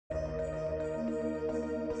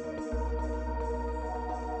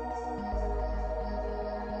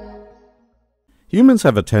Humans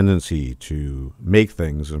have a tendency to make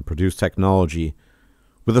things and produce technology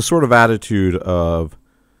with a sort of attitude of,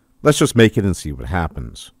 let's just make it and see what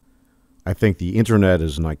happens. I think the internet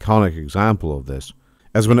is an iconic example of this,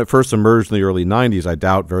 as when it first emerged in the early 90s, I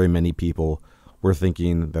doubt very many people were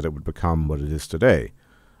thinking that it would become what it is today.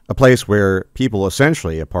 A place where people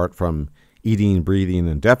essentially, apart from eating, breathing,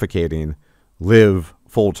 and defecating, live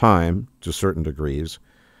full-time to certain degrees,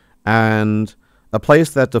 and a place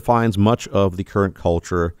that defines much of the current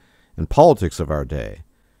culture and politics of our day.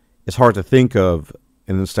 It's hard to think of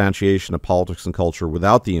an instantiation of politics and culture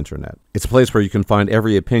without the internet. It's a place where you can find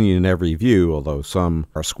every opinion and every view, although some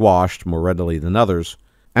are squashed more readily than others.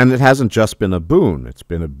 And it hasn't just been a boon, it's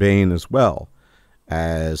been a bane as well,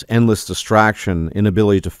 as endless distraction,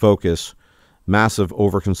 inability to focus, massive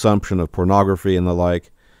overconsumption of pornography and the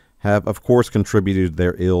like have, of course, contributed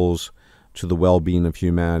their ills to the well-being of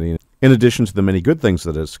humanity, in addition to the many good things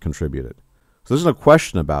that it's contributed. So there's no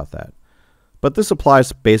question about that. But this applies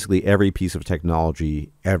to basically every piece of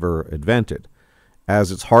technology ever invented,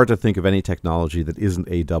 as it's hard to think of any technology that isn't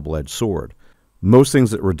a double-edged sword. Most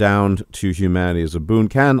things that redound to humanity as a boon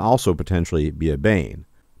can also potentially be a bane.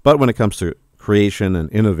 But when it comes to creation and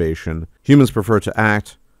innovation, humans prefer to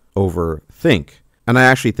act over think. And I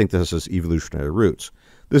actually think this has evolutionary roots.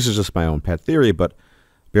 This is just my own pet theory, but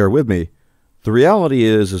bear with me. The reality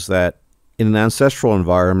is that in an ancestral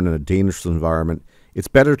environment, in a dangerous environment, it's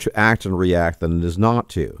better to act and react than it is not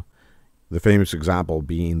to. The famous example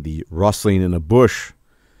being the rustling in a bush.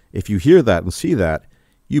 If you hear that and see that,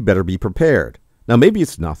 you better be prepared. Now, maybe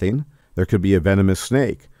it's nothing. There could be a venomous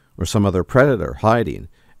snake or some other predator hiding,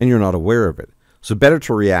 and you're not aware of it. So better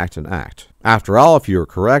to react and act. After all, if you are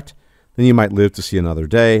correct, then you might live to see another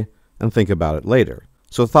day and think about it later.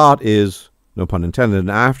 So thought is, no pun intended, an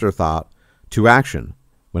afterthought to action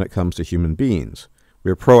when it comes to human beings.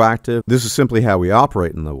 We are proactive. This is simply how we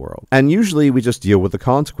operate in the world. And usually we just deal with the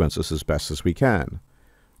consequences as best as we can.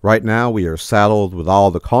 Right now we are saddled with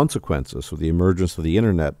all the consequences of the emergence of the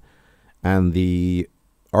internet and the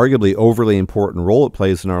arguably overly important role it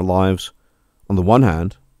plays in our lives on the one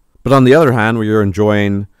hand, but on the other hand we are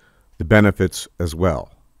enjoying the benefits as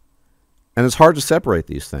well. And it's hard to separate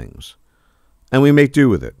these things. And we make do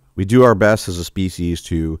with it. We do our best as a species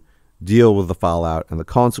to deal with the fallout and the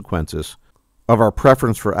consequences of our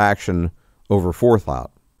preference for action over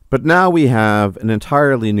forethought. But now we have an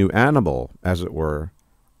entirely new animal, as it were,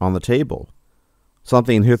 on the table.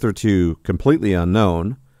 Something hitherto completely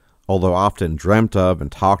unknown, although often dreamt of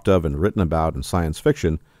and talked of and written about in science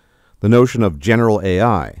fiction, the notion of general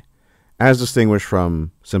AI, as distinguished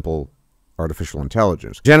from simple artificial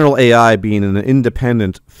intelligence. General AI being an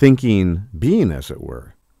independent, thinking being, as it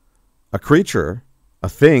were. A creature, a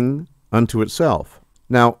thing unto itself.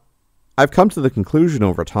 Now, I've come to the conclusion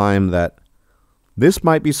over time that this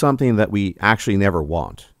might be something that we actually never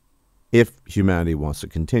want, if humanity wants to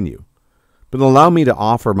continue. But allow me to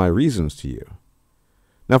offer my reasons to you.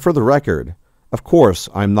 Now, for the record, of course,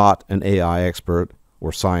 I'm not an AI expert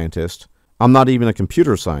or scientist. I'm not even a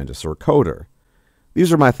computer scientist or coder.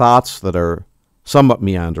 These are my thoughts that are somewhat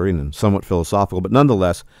meandering and somewhat philosophical, but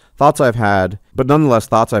nonetheless thoughts I've had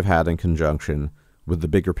in conjunction with the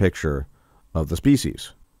bigger picture of the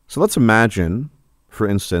species. So let's imagine, for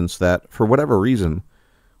instance, that for whatever reason,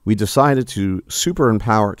 we decided to super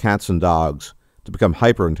empower cats and dogs to become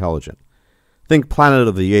hyper intelligent. Think Planet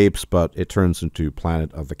of the Apes, but it turns into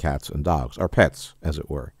Planet of the Cats and Dogs, our pets, as it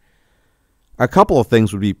were. A couple of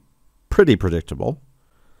things would be pretty predictable.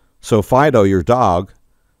 So Fido, your dog,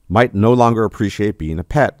 might no longer appreciate being a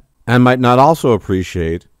pet, and might not also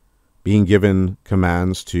appreciate being given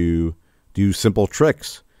commands to do simple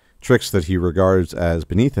tricks that he regards as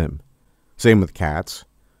beneath him. Same with cats.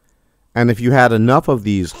 And if you had enough of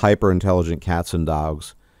these hyper-intelligent cats and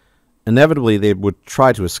dogs, inevitably they would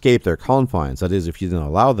try to escape their confines, that is, if you didn't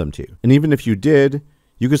allow them to. And even if you did,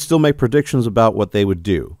 you could still make predictions about what they would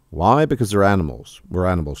do. Why? Because they're animals. We're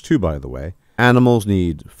animals too, by the way. Animals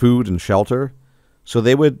need food and shelter, so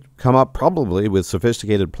they would come up probably with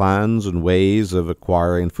sophisticated plans and ways of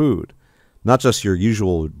acquiring food. Not just your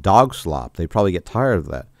usual dog slop. They'd probably get tired of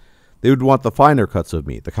that. They would want the finer cuts of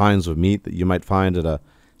meat, the kinds of meat that you might find at a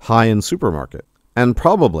high-end supermarket. And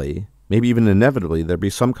probably, maybe even inevitably, there'd be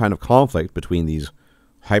some kind of conflict between these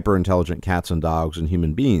hyper-intelligent cats and dogs and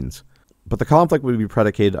human beings. But the conflict would be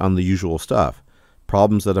predicated on the usual stuff.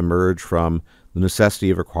 Problems that emerge from the necessity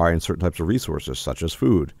of acquiring certain types of resources, such as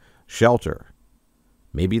food, shelter.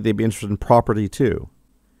 Maybe they'd be interested in property too.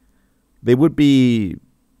 They would be,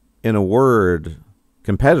 in a word,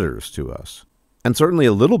 competitors to us. And certainly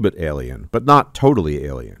a little bit alien, but not totally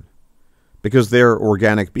alien. because they're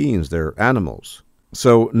organic beings, they're animals.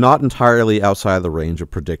 So not entirely outside the range of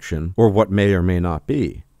prediction or what may or may not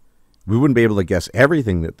be. We wouldn't be able to guess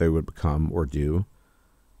everything that they would become or do,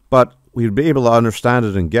 but we'd be able to understand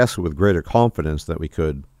it and guess it with greater confidence than we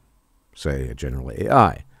could, say, a general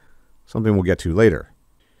AI, something we'll get to later.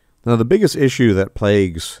 Now, the biggest issue that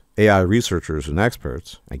plagues AI researchers and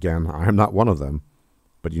experts, again, I'm not one of them,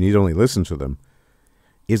 but you need only listen to them,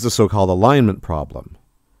 is the so-called alignment problem.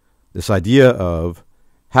 This idea of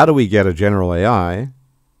how do we get a general AI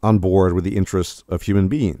on board with the interests of human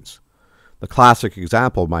beings? The classic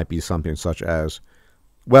example might be something such as,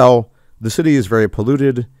 well, the city is very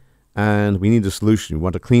polluted and we need a solution. We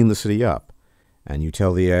want to clean the city up. And you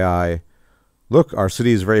tell the AI, look, our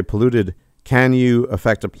city is very polluted. Can you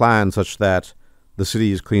effect a plan such that the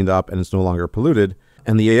city is cleaned up and it's no longer polluted?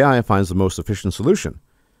 And the AI finds the most efficient solution,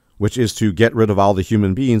 which is to get rid of all the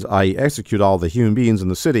human beings, i.e. execute all the human beings in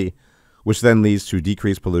the city, which then leads to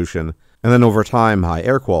decreased pollution, and then over time, high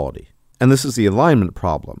air quality. And this is the alignment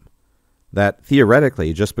problem, that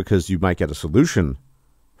theoretically, just because you might get a solution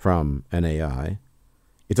from an AI,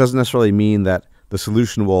 it doesn't necessarily mean that the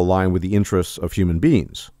solution will align with the interests of human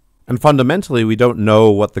beings. And fundamentally, we don't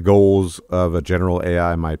know what the goals of a general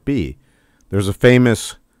AI might be. There's a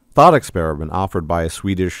famous thought experiment offered by a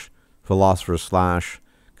Swedish philosopher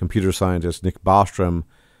 / computer scientist, Nick Bostrom,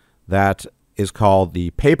 that is called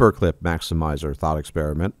the paperclip maximizer thought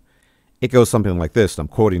experiment. It goes something like this, and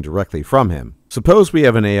I'm quoting directly from him. Suppose we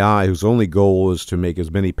have an AI whose only goal is to make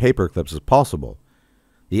as many paperclips as possible.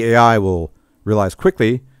 The AI will realize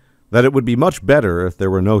quickly that it would be much better if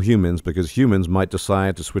there were no humans, because humans might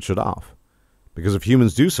decide to switch it off. Because if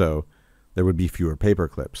humans do so, there would be fewer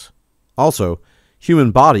paperclips. Also,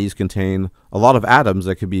 human bodies contain a lot of atoms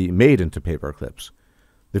that could be made into paperclips.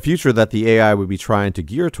 The future that the AI would be trying to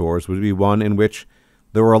gear towards would be one in which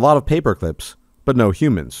there were a lot of paperclips, but no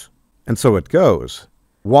humans. And so it goes.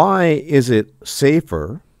 Why is it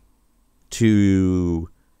safer to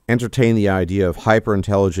entertain the idea of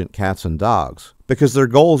hyper-intelligent cats and dogs? Because their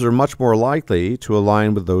goals are much more likely to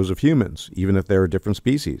align with those of humans, even if they're a different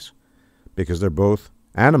species. Because they're both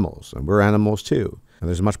animals, and we're animals too. And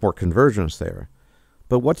there's much more convergence there.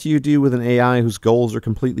 But what do you do with an AI whose goals are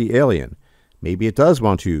completely alien? Maybe it does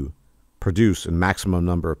want to produce a maximum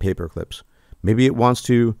number of paperclips. Maybe it wants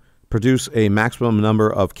to produce a maximum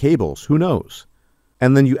number of cables. Who knows?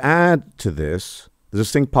 And then you add to this the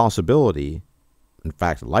distinct possibility, in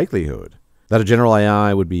fact, likelihood, that a general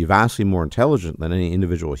AI would be vastly more intelligent than any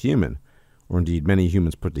individual human, or indeed many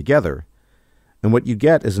humans put together. And what you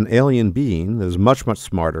get is an alien being that is much, much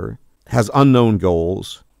smarter, has unknown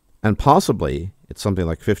goals, and possibly, it's something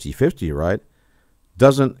like 50-50, right?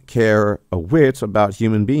 Doesn't care a whit about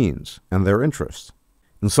human beings and their interests.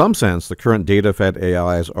 In some sense, the current data-fed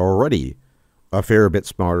AIs are already a fair bit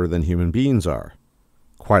smarter than human beings are.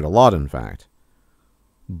 Quite a lot, in fact.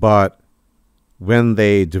 But when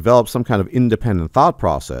they develop some kind of independent thought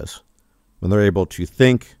process, when they're able to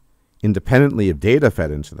think independently of data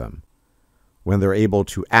fed into them, when they're able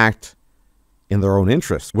to act in their own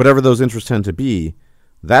interests, whatever those interests tend to be,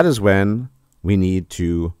 that is when we need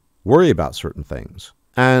to worry about certain things.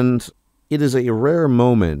 And it is a rare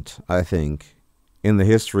moment, I think, in the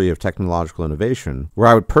history of technological innovation where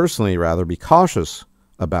I would personally rather be cautious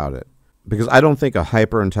about it. Because I don't think a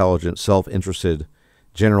hyper-intelligent, self-interested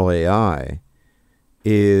general AI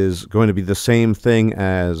is going to be the same thing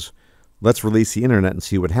as let's release the internet and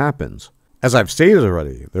see what happens. As I've stated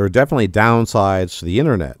already, there are definitely downsides to the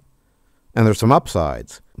internet, and there's some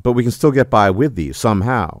upsides, but we can still get by with these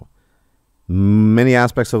somehow. Many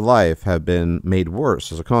aspects of life have been made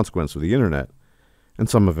worse as a consequence of the internet, and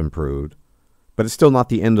some have improved, but it's still not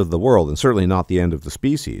the end of the world, and certainly not the end of the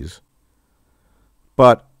species.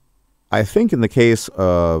 But I think in the case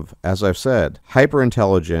of, as I've said,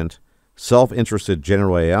 hyper-intelligent, self-interested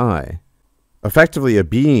general AI, effectively a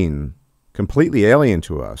being completely alien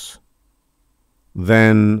to us,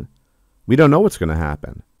 then we don't know what's going to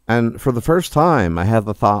happen. And for the first time, I have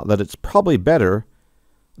the thought that it's probably better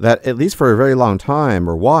that, at least for a very long time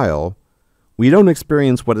or while, we don't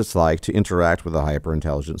experience what it's like to interact with a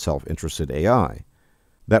hyper-intelligent, self-interested AI.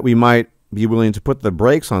 That we might be willing to put the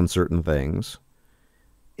brakes on certain things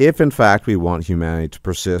if, in fact, we want humanity to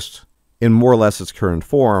persist in more or less its current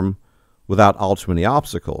form without all too many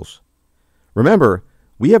obstacles. Remember,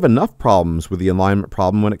 we have enough problems with the alignment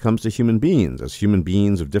problem when it comes to human beings, as human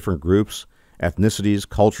beings of different groups, ethnicities,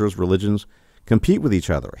 cultures, religions compete with each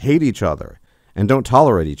other, hate each other, and don't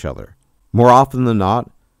tolerate each other, more often than not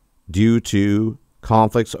due to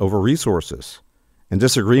conflicts over resources and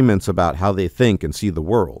disagreements about how they think and see the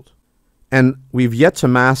world. And we've yet to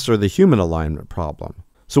master the human alignment problem.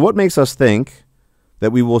 So what makes us think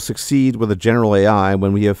that we will succeed with a general AI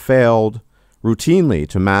when we have failed routinely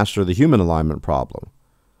to master the human alignment problem?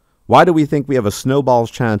 Why do we think we have a snowball's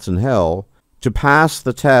chance in hell to pass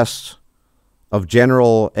the test of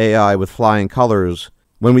general AI with flying colors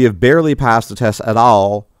when we have barely passed the test at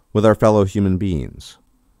all with our fellow human beings?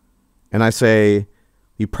 And I say,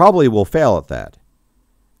 we probably will fail at that.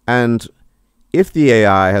 And if the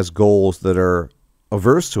AI has goals that are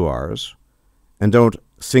averse to ours and don't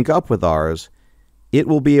sync up with ours, it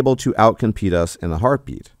will be able to outcompete us in a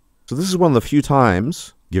heartbeat. So this is one of the few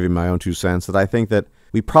times, giving my own 2 cents, that I think that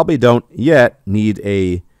we probably don't yet need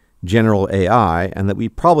a general AI, and that we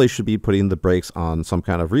probably should be putting the brakes on some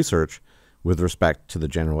kind of research with respect to the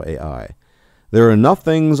general AI. There are enough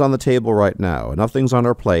things on the table right now, enough things on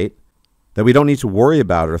our plate, that we don't need to worry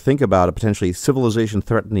about or think about a potentially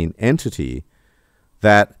civilization-threatening entity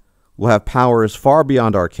that will have powers far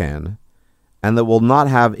beyond our ken and that will not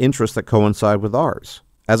have interests that coincide with ours.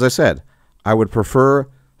 As I said, I would prefer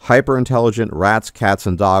hyper-intelligent rats, cats,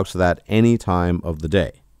 and dogs to that any time of the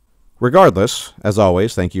day. Regardless, as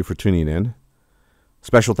always, thank you for tuning in.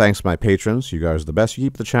 Special thanks to my patrons. You guys are the best. You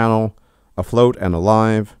keep the channel afloat and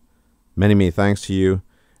alive. Many, many thanks to you.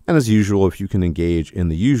 And as usual, if you can engage in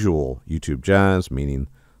the usual YouTube jazz, meaning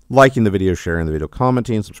liking the video, sharing the video,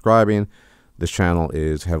 commenting, subscribing. This channel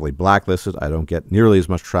is heavily blacklisted. I don't get nearly as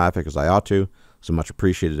much traffic as I ought to, so much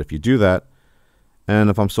appreciated if you do that. And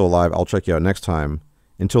if I'm still alive, I'll check you out next time.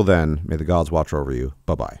 Until then, may the gods watch over you.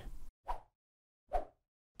 Bye-bye.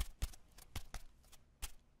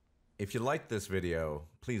 If you liked this video,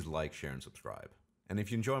 please like, share, and subscribe. And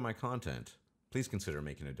if you enjoy my content, please consider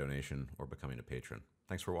making a donation or becoming a patron.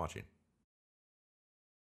 Thanks for watching.